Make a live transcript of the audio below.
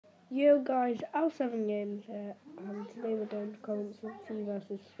Yo guys, L7 Games here, and today we're going to Coventry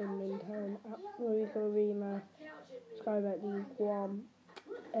versus Swindon Town at Royal Arena, Skybet League 1.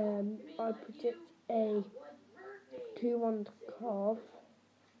 I predict a 2-1 to Cov.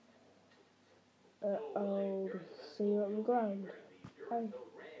 I'll see you at the ground. Bye.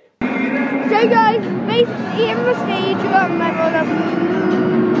 So guys, basically in the stadium, everyone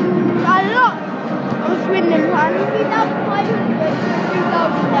a lot of Swindon fans. We have 500,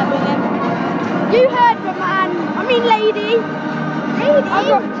 2,000 there with him. You heard the man, I mean lady. I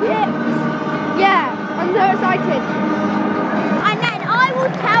got chips. Yeah, I'm so excited. And then I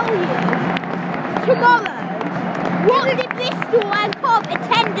will tell you tomorrow what the Bristol and Cov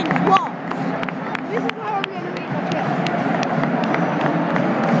attendance was. This is how I'm going to read my chips.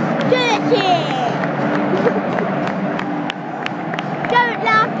 Dirty! Don't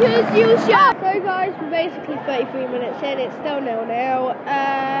laugh because you shall. So guys, we're basically 33 minutes in, it's still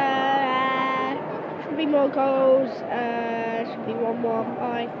 0-0. Should be more goals, should be 1-1,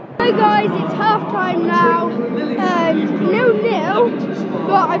 bye. So guys, it's half time now, 0-0,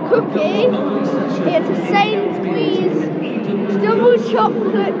 got a cookie, it's a Sainsbury's double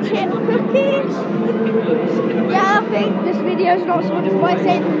chocolate chip cookie. Yeah, I think this video is not sponsored by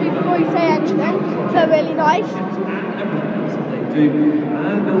Sainsbury's before you say anything, they're really nice.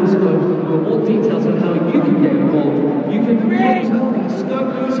 And also for more details on how you can get involved, you can contact the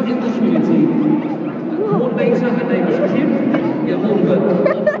Scopers in the community. Coordinator, her name is Kim. Get hold of her.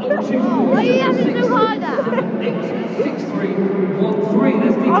 Why are you having so hard at? 86313.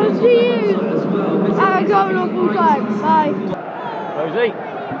 There's details I'll see you. as well. I'm going on full time. Bye. Rosie.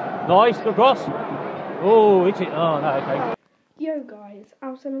 Nice, good cross. Oh, hit it. Oh, no, okay. Yo guys,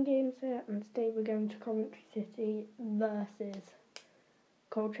 L7 Games here, and today we're going to Coventry City versus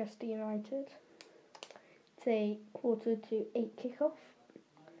Colchester United. It's a 7:45 kickoff.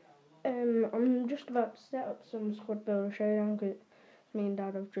 I'm just about to set up some squad builder showdown because me and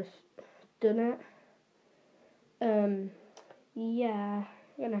Dad have just done it. Yeah,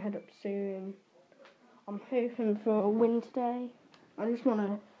 I'm gonna head up soon. I'm hoping for a win today. I just want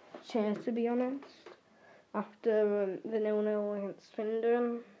to cheer, to be honest, after the 0-0 against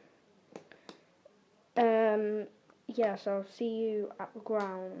Swindon. Yeah, so I'll see you at the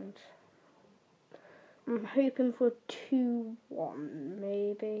ground. I'm hoping for 2-1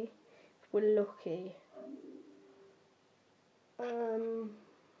 maybe, if we're lucky.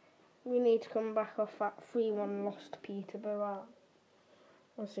 We need to come back off that 3-1 loss to Peterborough.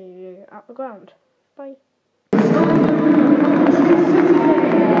 I'll see you at the ground. Bye.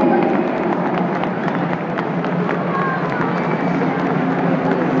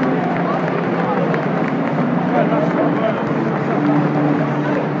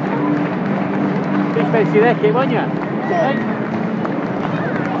 Spezi there, Kim, won't you?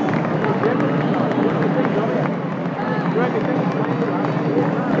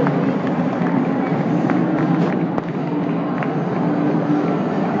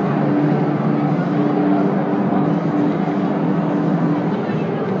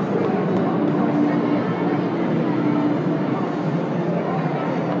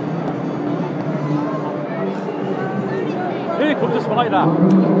 Here comes a spider.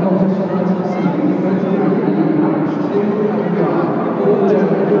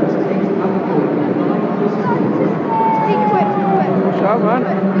 Shut up, man.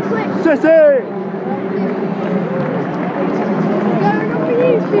 City! Going on a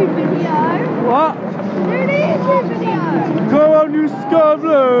YouTube video. What? Doing a YouTube video. Go on, you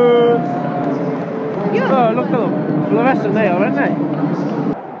scumblers! Oh, look at them. Fluorescent they are, aren't they?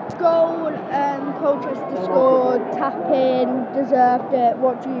 Goal, Colchester scored, tap in, deserved it.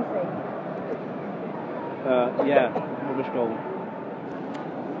 What do you think? Yeah, rubbish goal.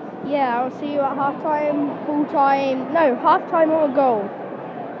 Yeah, I'll see you at half time, full time. No, half time or a goal.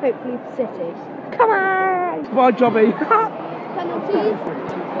 Hopefully for City. Come on! Come on, Jobby. Penalties.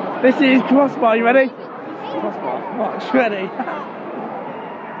 This is crossbar, you ready? Crossbar. Watch, ready?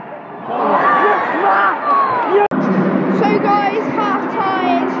 So guys, half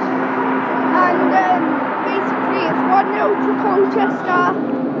time, and basically it's 1-0 to Colchester.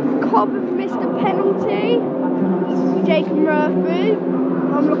 Cov have missed a penalty. Jacob Murphy,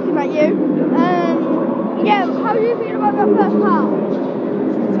 I'm looking at you. Yeah, how do you feel about that first half?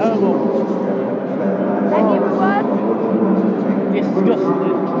 Terrible. Any other words?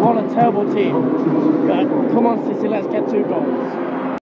 Disgusting. What a terrible team. Come on, City, let's get 2 goals.